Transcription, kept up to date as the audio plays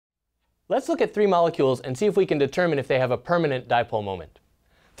Let's look at three molecules and see if we can determine if they have a permanent dipole moment.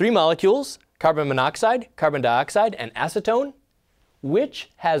 Three molecules, carbon monoxide, carbon dioxide, and acetone, which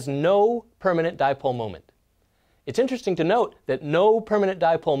has no permanent dipole moment. It's interesting to note that no permanent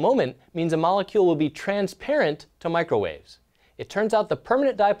dipole moment means a molecule will be transparent to microwaves. It turns out the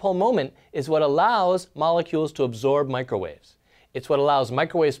permanent dipole moment is what allows molecules to absorb microwaves. It's what allows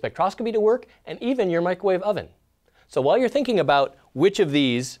microwave spectroscopy to work and even your microwave oven. So while you're thinking about which of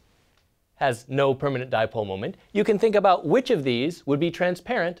these has no permanent dipole moment, you can think about which of these would be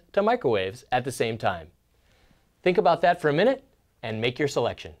transparent to microwaves at the same time. Think about that for a minute and make your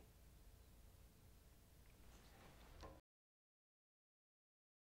selection.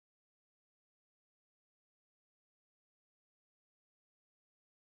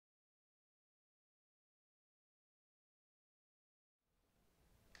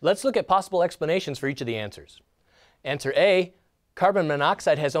 Let's look at possible explanations for each of the answers. Answer A, carbon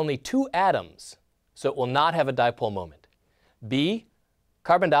monoxide has only two atoms, so it will not have a dipole moment. B,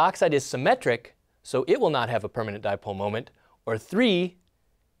 carbon dioxide is symmetric, so it will not have a permanent dipole moment. Or 3,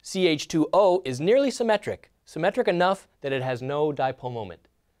 CH2O is nearly symmetric enough that it has no dipole moment.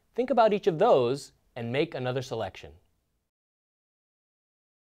 Think about each of those and make another selection.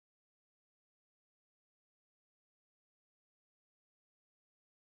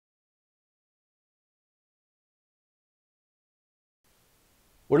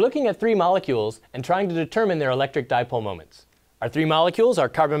 We're looking at three molecules and trying to determine their electric dipole moments. Our three molecules are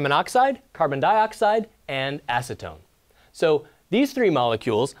carbon monoxide, carbon dioxide, and acetone. So these three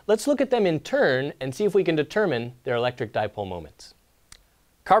molecules, let's look at them in turn and see if we can determine their electric dipole moments.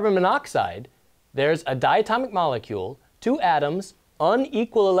 Carbon monoxide, there's a diatomic molecule, two atoms,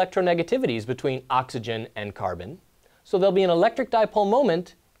 unequal electronegativities between oxygen and carbon. So there'll be an electric dipole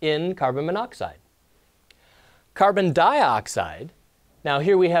moment in carbon monoxide. Carbon dioxide, now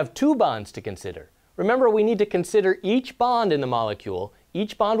here we have two bonds to consider. Remember, we need to consider each bond in the molecule.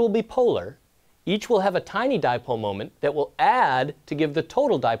 Each bond will be polar. Each will have a tiny dipole moment that will add to give the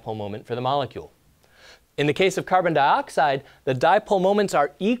total dipole moment for the molecule. In the case of carbon dioxide, the dipole moments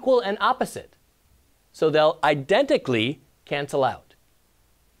are equal and opposite, so they'll identically cancel out.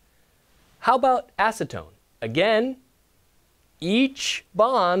 How about acetone? Again, each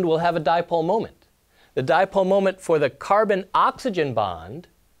bond will have a dipole moment. The dipole moment for the carbon-oxygen bond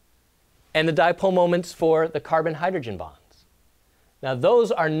and the dipole moments for the carbon-hydrogen bonds. Now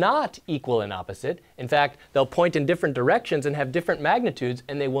those are not equal and opposite. In fact, they'll point in different directions and have different magnitudes,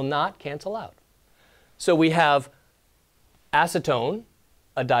 and they will not cancel out. So we have acetone,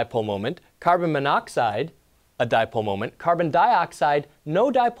 a dipole moment, carbon monoxide, a dipole moment, carbon dioxide,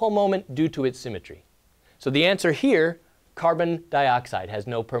 no dipole moment due to its symmetry. So the answer here, carbon dioxide has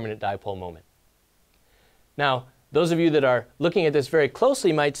no permanent dipole moment. Now, those of you that are looking at this very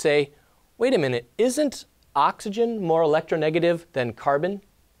closely might say, wait a minute, isn't oxygen more electronegative than carbon?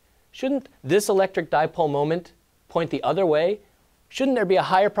 Shouldn't this electric dipole moment point the other way? Shouldn't there be a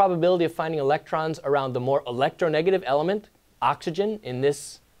higher probability of finding electrons around the more electronegative element, oxygen, in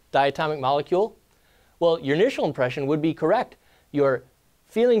this diatomic molecule? Well, your initial impression would be correct. Your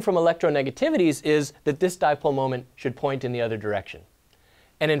feeling from electronegativities is that this dipole moment should point in the other direction.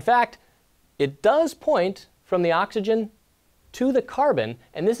 And in fact, it does point from the oxygen to the carbon,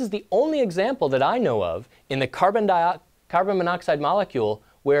 and this is the only example that I know of in the carbon monoxide molecule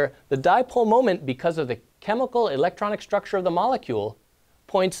where the dipole moment, because of the chemical electronic structure of the molecule,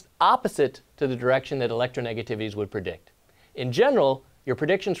 points opposite to the direction that electronegativities would predict. In general, your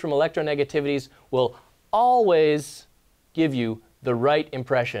predictions from electronegativities will always give you the right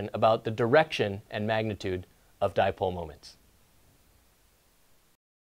impression about the direction and magnitude of dipole moments.